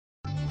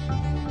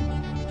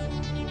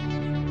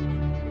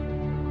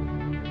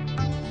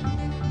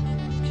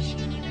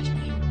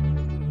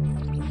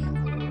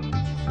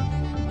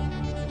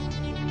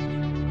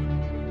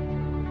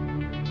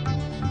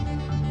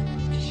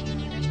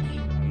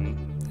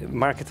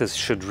Marketers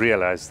should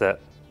realize that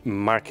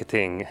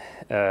marketing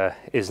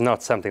is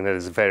not something that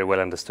is very well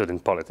understood in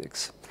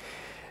politics,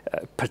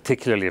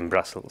 particularly in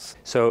Brussels.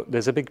 So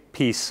there's a big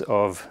piece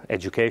of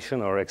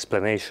education or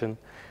explanation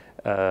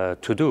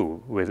to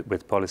do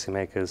with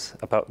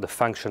policymakers about the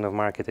function of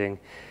marketing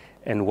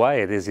and why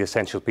it is the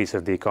essential piece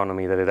of the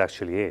economy that it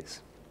actually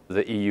is.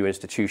 The EU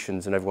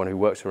institutions and everyone who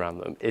works around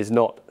them is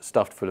not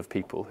stuffed full of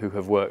people who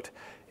have worked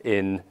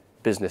in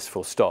business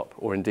full stop,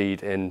 or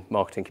indeed in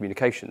marketing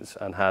communications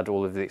and had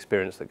all of the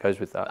experience that goes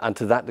with that. And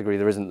to that degree,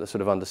 there isn't the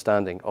sort of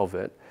understanding of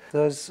it.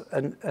 There's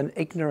an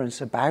ignorance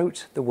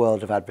about the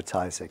world of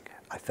advertising,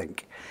 I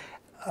think,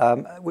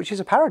 which is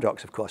a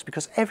paradox, of course,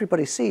 because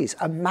everybody sees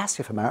a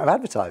massive amount of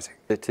advertising.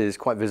 It is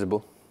quite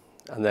visible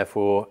and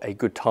therefore a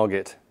good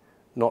target,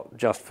 not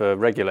just for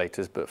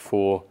regulators, but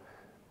for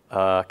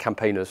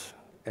campaigners,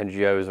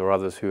 NGOs or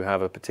others who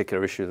have a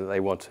particular issue that they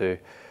want to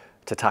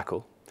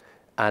tackle.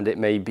 And it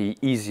may be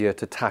easier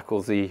to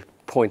tackle the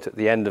point at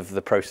the end of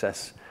the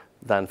process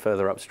than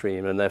further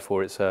upstream, and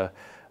therefore it's a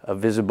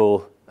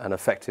visible and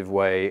effective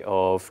way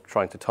of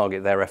trying to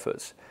target their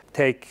efforts.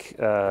 Take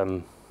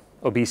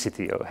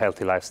obesity or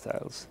healthy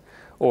lifestyles,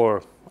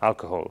 or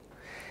alcohol.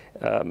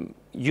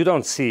 You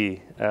don't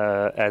see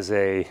as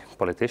a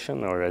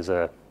politician or as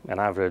an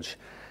average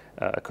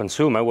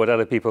consumer what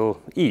other people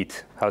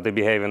eat, how they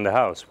behave in the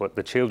house, what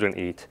the children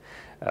eat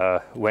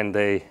when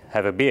they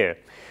have a beer.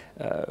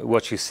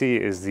 What you see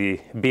is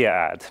the beer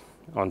ad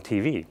on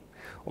TV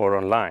or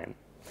online.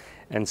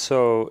 And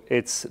so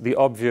it's the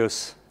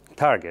obvious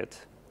target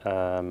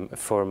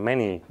for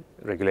many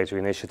regulatory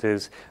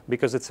initiatives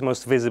because it's the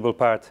most visible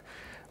part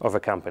of a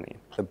company.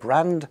 The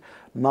brand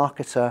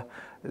marketer,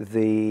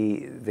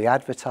 the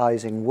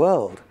advertising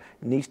world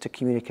needs to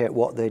communicate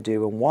what they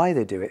do and why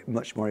they do it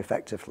much more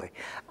effectively,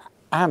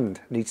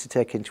 and needs to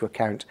take into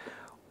account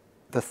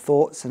the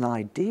thoughts and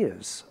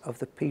ideas of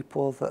the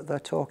people that they're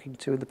talking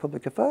to in the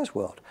public affairs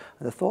world.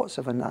 And the thoughts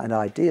and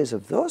ideas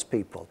of those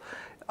people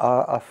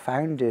are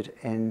founded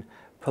in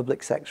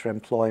public sector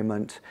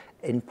employment,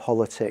 in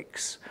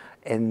politics,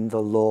 in the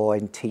law,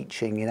 in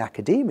teaching, in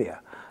academia,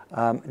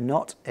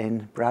 not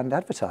in brand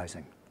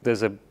advertising.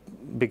 There's a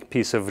big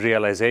piece of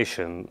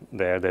realization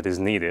there that is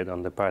needed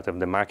on the part of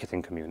the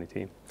marketing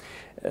community.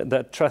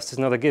 That trust is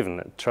not a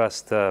given.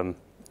 Trust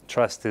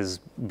is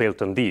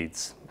built on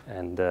deeds.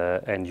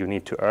 And you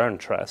need to earn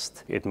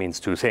trust. It means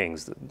two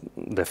things.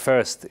 The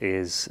first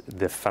is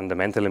the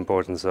fundamental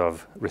importance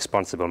of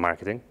responsible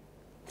marketing.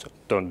 So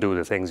don't do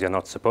the things you're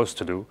not supposed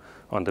to do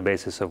on the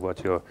basis of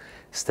what your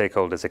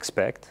stakeholders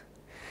expect.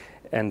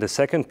 And the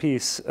second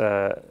piece,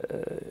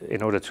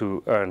 in order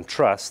to earn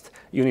trust,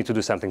 you need to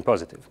do something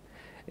positive.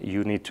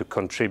 You need to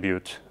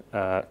contribute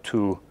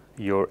to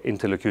your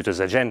interlocutor's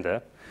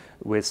agenda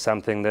with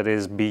something that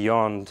is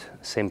beyond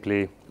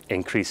simply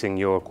increasing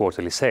your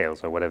quarterly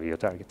sales or whatever your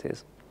target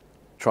is.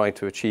 Trying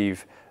to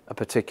achieve a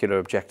particular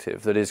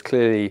objective that is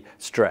clearly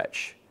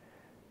stretch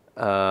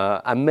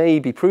and may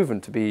be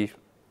proven to be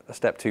a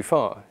step too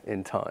far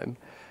in time,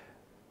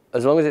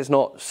 as long as it's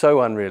not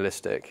so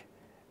unrealistic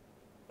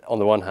on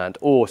the one hand,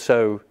 or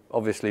so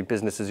obviously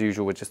business as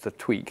usual with just a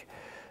tweak,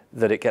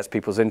 that it gets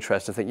people's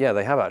interest and think, yeah,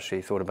 they have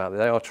actually thought about it,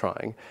 they are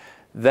trying,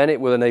 then it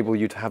will enable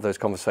you to have those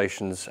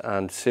conversations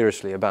and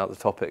seriously about the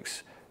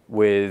topics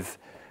with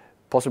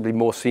possibly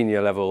more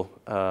senior level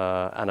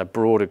and a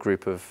broader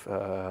group of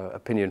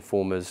opinion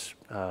formers,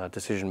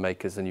 decision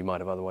makers than you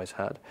might have otherwise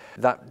had.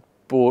 That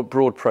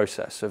broad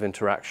process of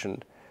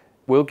interaction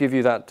will give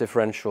you that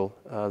differential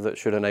that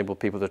should enable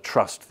people to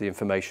trust the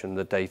information,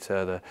 the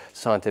data, the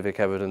scientific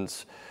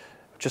evidence,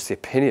 just the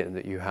opinion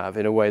that you have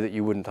in a way that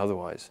you wouldn't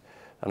otherwise.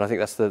 And I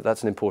think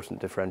that's an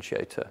important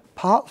differentiator.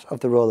 Part of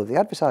the role of the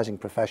advertising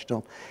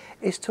professional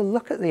is to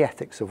look at the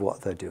ethics of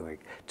what they're doing,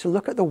 to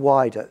look at the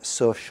wider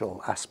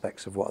social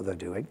aspects of what they're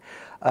doing,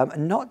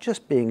 not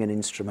just being an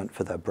instrument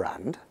for their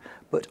brand,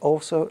 but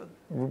also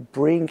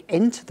bring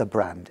into the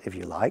brand, if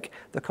you like,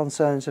 the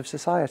concerns of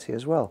society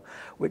as well,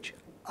 which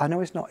I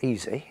know is not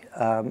easy,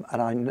 and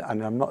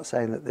I'm not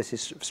saying that this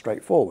is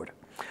straightforward.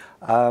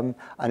 And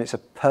it's a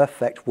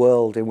perfect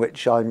world in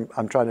which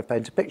I'm trying to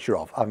paint a picture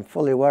of. I'm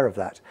fully aware of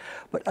that.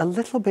 But a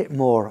little bit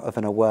more of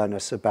an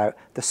awareness about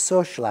the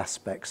social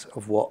aspects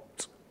of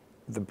what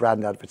the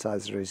brand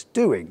advertiser is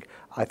doing,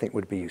 I think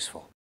would be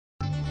useful.